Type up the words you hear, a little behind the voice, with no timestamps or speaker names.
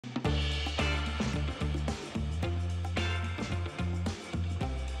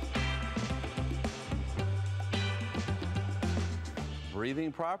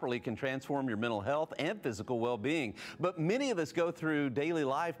breathing properly can transform your mental health and physical well-being. But many of us go through daily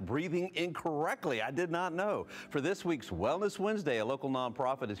life breathing incorrectly. I did not know. For this week's Wellness Wednesday, a local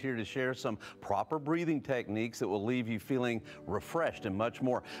nonprofit is here to share some proper breathing techniques that will leave you feeling refreshed and much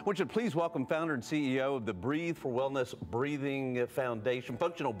more. Would you please welcome founder and CEO of the Breathe for Wellness Breathing Foundation,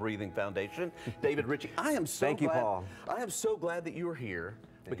 Functional Breathing Foundation, David Richie. I am so Thank you, Paul. I am so glad that you are here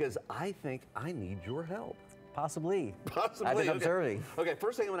because I think I need your help. Possibly. Possibly. I've been observing. Okay,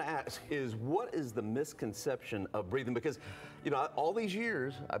 first thing I'm going to ask is, what is the misconception of breathing? Because, you know, all these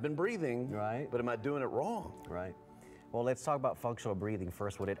years I've been breathing, right? But am I doing it wrong? Right. Well, let's talk about functional breathing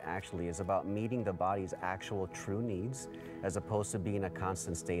first, what it actually is about meeting the body's actual true needs as opposed to being a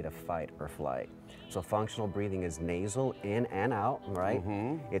constant state of fight or flight. So functional breathing is nasal, in and out, right?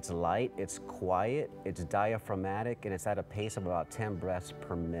 It's light, it's quiet, it's diaphragmatic, and it's at a pace of about 10 breaths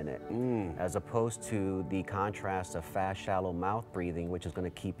per minute, as opposed to the contrast of fast, shallow mouth breathing, which is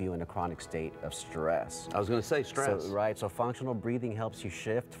going to keep you in a chronic state of stress. I was going to say stress. So, right, so functional breathing helps you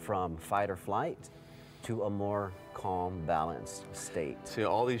shift from fight or flight to a more calm, balanced state. See,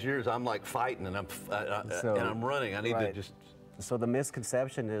 all these years I'm like fighting and I'm running. I need to just. So the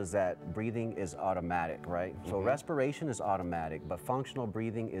misconception is that breathing is automatic, right? So respiration is automatic, but functional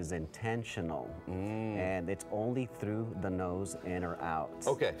breathing is intentional, and it's only through the nose, in or out.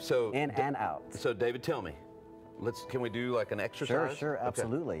 Okay, so in and out. So David, tell me. Can we do like an exercise? Sure,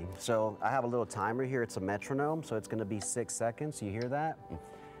 absolutely. So I have a little timer here. It's a metronome, so it's going to be 6 seconds. You hear that?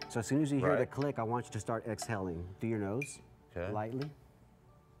 So as soon as you hear the click, I want you to start exhaling through your nose, lightly.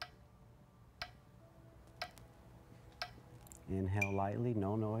 Inhale lightly,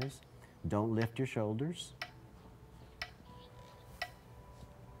 no noise. Don't lift your shoulders.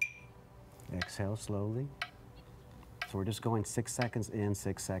 Exhale slowly. So we're just going 6 seconds in,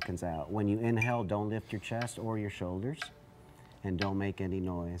 6 seconds out. When you inhale, don't lift your chest or your shoulders, and don't make any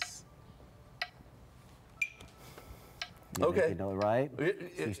noise. You know, right?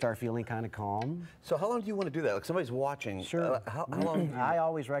 So you start feeling kind of calm. So how long do you want to do that? Like somebody's watching. Sure. How long? I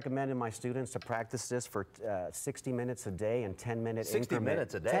always recommend my students to practice this for 60 minutes a day and 10-minute 60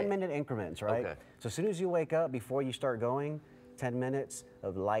 minutes a day? 10-minute increments, right? Okay. So as soon as you wake up, before you start going, 10 minutes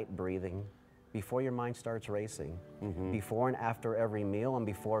of light breathing. Before your mind starts racing. Before and after every meal and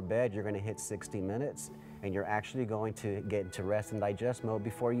before bed, you're going to hit 60 minutes, and you're actually going to get into rest and digest mode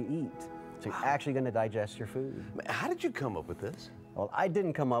before you eat. So you're actually going to digest your food. How did you come up with this? Well, I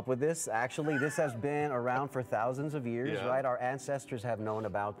didn't come up with this. Actually, this has been around for thousands of years, right? Our ancestors have known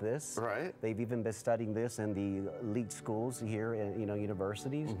about this. Right. They've even been studying this in the elite schools here in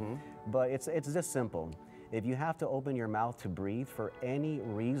universities. But it's just simple. If you have to open your mouth to breathe for any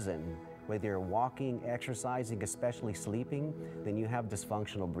reason, whether you're walking, exercising, especially sleeping, then you have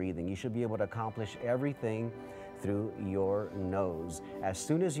dysfunctional breathing. You should be able to accomplish everything through your nose. As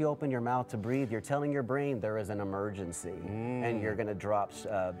soon as you open your mouth to breathe, you're telling your brain there is an emergency, and you're going to drop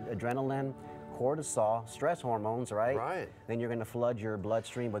adrenaline, cortisol, stress hormones, right? Right. Then you're going to flood your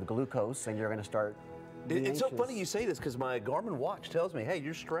bloodstream with glucose, and you're going to start It's so funny you say this because my Garmin watch tells me, hey,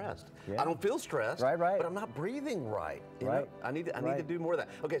 you're stressed. I don't feel stressed, but I'm not breathing right. You know? I need to do more of that.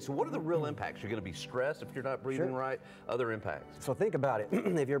 Okay, so what are the real impacts? You're going to be stressed if you're not breathing right. Other impacts? So think about it.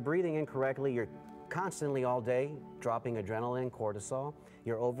 If you're breathing incorrectly, you're constantly all day dropping adrenaline, cortisol.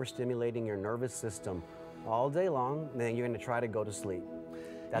 You're overstimulating your nervous system all day long, and then you're going to try to go to sleep.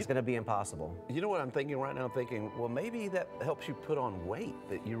 That's going to be impossible. You know what I'm thinking right now? I'm thinking, well, maybe that helps you put on weight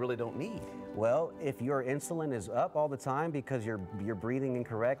that you really don't need. Well, if your insulin is up all the time because you're breathing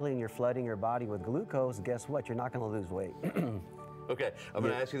incorrectly and you're flooding your body with glucose, guess what? You're not going to lose weight. Okay, I'm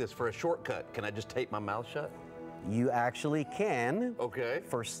going to ask you this. For a shortcut, can I just tape my mouth shut? You actually can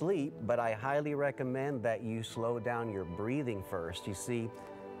for sleep, but I highly recommend that you slow down your breathing first. You see,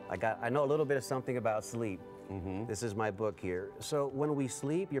 I know a little bit of something about sleep. This is my book here. So when we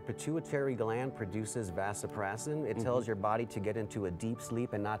sleep, your pituitary gland produces vasopressin. It tells your body to get into a deep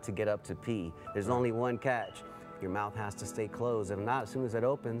sleep and not to get up to pee. There's only one catch. Your mouth has to stay closed. If not, as soon as it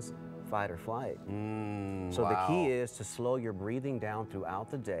opens, fight or flight. So the key is to slow your breathing down throughout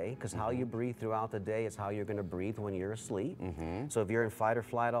the day, because how you breathe throughout the day is how you're going to breathe when you're asleep. So if you're in fight or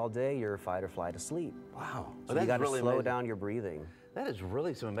flight all day, you're fight or flight asleep. Wow. So you got to slow down your breathing. That is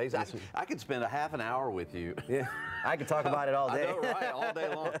really some amazing. I could spend a half an hour with you. Yeah, I could talk about it all day. I know, right? All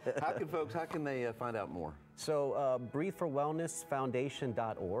day long. How can they find out more? So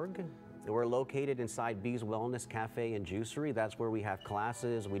breatheforwellnessfoundation.org. We're located inside Bees Wellness Cafe and Juicery. That's where we have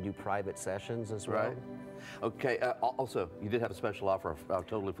classes. We do private sessions as well. Right. Okay. Also, you did have a special offer. I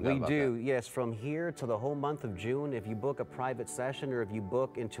totally forgot about that. We do, yes. From here to the whole month of June, if you book a private session or if you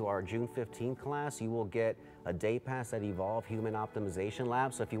book into our June 15th class, you will get a day pass at Evolve Human Optimization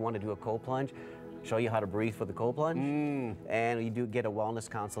Lab. So if you want to do a cold plunge, show you how to breathe for the cold plunge. And you do get a wellness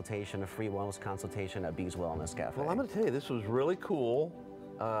consultation, a free wellness consultation at Bees Wellness Cafe. Well, I'm going to tell you, this was really cool.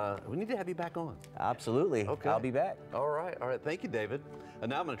 We need to have you back on. Absolutely. Okay. I'll be back. All right. All right. Thank you, David. And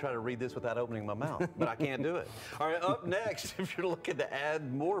now I'm going to try to read this without opening my mouth, but I can't do it. All right. Up next, if you're looking to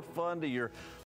add more fun to your